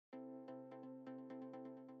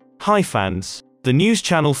Hi fans. The news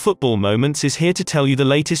channel Football Moments is here to tell you the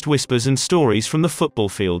latest whispers and stories from the football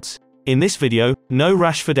fields. In this video, no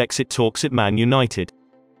Rashford exit talks at Man United.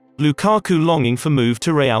 Lukaku longing for move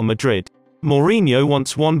to Real Madrid. Mourinho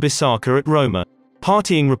wants Wan-Bissaka at Roma.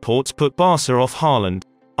 Partying reports put Barca off Haaland.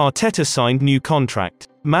 Arteta signed new contract.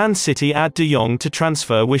 Man City add De Jong to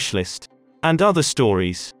transfer wishlist. And other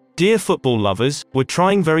stories. Dear football lovers, we're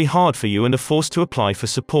trying very hard for you and are forced to apply for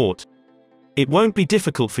support. It won't be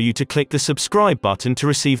difficult for you to click the subscribe button to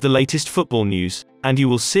receive the latest football news, and you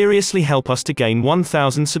will seriously help us to gain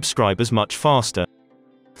 1,000 subscribers much faster.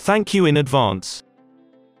 Thank you in advance.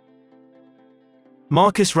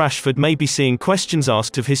 Marcus Rashford may be seeing questions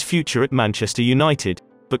asked of his future at Manchester United,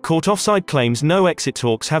 but caught offside claims no exit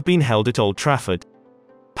talks have been held at Old Trafford.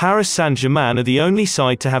 Paris Saint-Germain are the only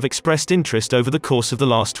side to have expressed interest over the course of the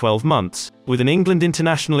last 12 months, with an England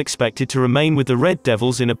international expected to remain with the Red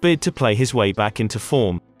Devils in a bid to play his way back into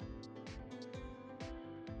form.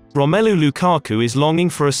 Romelu Lukaku is longing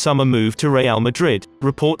for a summer move to Real Madrid,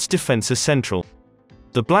 reports Defensa Central.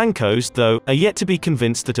 The Blancos, though, are yet to be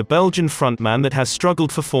convinced that a Belgian frontman that has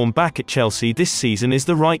struggled for form back at Chelsea this season is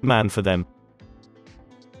the right man for them.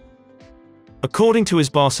 According to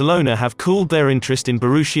Barcelona have cooled their interest in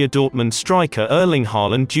Borussia Dortmund striker Erling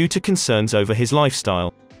Haaland due to concerns over his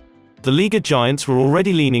lifestyle. The Liga giants were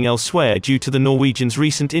already leaning elsewhere due to the Norwegian's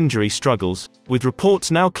recent injury struggles, with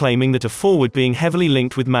reports now claiming that a forward being heavily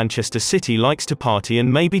linked with Manchester City likes to party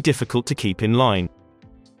and may be difficult to keep in line.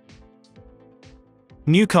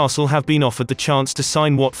 Newcastle have been offered the chance to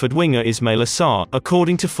sign Watford winger Ismaila Sarr,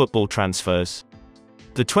 according to Football Transfers.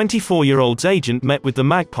 The 24-year-old's agent met with the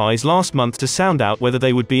Magpies last month to sound out whether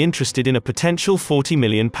they would be interested in a potential £40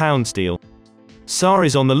 million deal. Sarr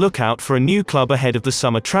is on the lookout for a new club ahead of the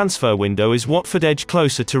summer transfer window as Watford edge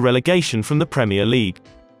closer to relegation from the Premier League.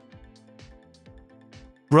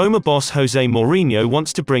 Roma boss Jose Mourinho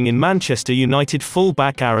wants to bring in Manchester United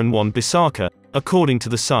full-back Wan-Bissaka, according to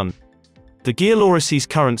The Sun. The Giallorosi's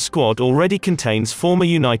current squad already contains former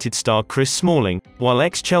United star Chris Smalling, while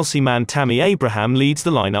ex-Chelsea man Tammy Abraham leads the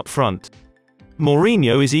line up front.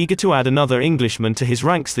 Mourinho is eager to add another Englishman to his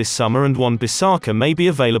ranks this summer, and Wan-Bissaka may be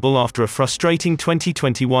available after a frustrating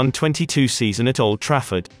 2021-22 season at Old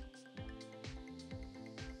Trafford.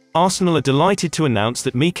 Arsenal are delighted to announce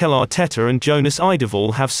that Mikel Arteta and Jonas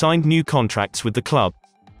Eidevall have signed new contracts with the club.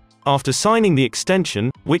 After signing the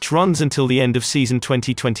extension, which runs until the end of season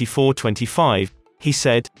 2024-25, he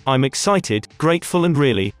said, "I'm excited, grateful and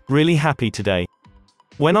really happy today.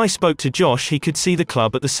 When I spoke to Josh, he could see the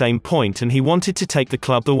club at the same point and he wanted to take the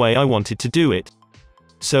club the way I wanted to do it.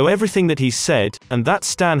 So everything that he's said, and that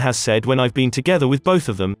Stan has said when I've been together with both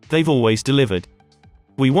of them, they've always delivered.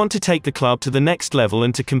 We want to take the club to the next level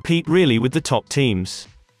and to compete really with the top teams.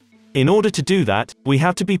 In order to do that, we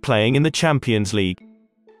have to be playing in the Champions League.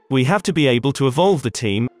 We have to be able to evolve the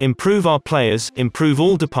team, improve our players, improve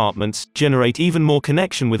all departments, generate even more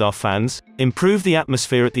connection with our fans, improve the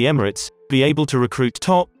atmosphere at the Emirates, be able to recruit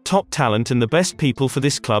top talent and the best people for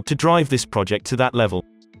this club to drive this project to that level."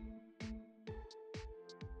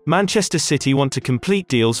 Manchester City want to complete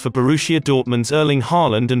deals for Borussia Dortmund's Erling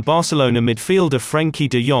Haaland and Barcelona midfielder Frenkie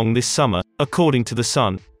de Jong this summer, according to The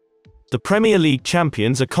Sun. The Premier League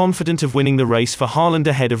champions are confident of winning the race for Haaland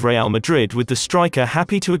ahead of Real Madrid, with the striker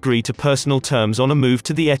happy to agree to personal terms on a move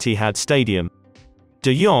to the Etihad Stadium.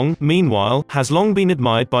 De Jong, meanwhile, has long been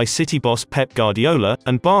admired by City boss Pep Guardiola,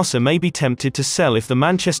 and Barca may be tempted to sell if the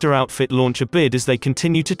Manchester outfit launch a bid as they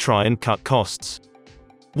continue to try and cut costs.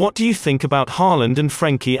 What do you think about Haaland and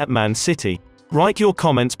Frenkie at Man City? Write your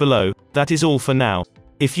comments below. That is all for now.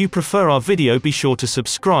 If you prefer our video, be sure to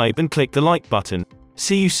subscribe and click the like button.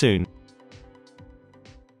 See you soon.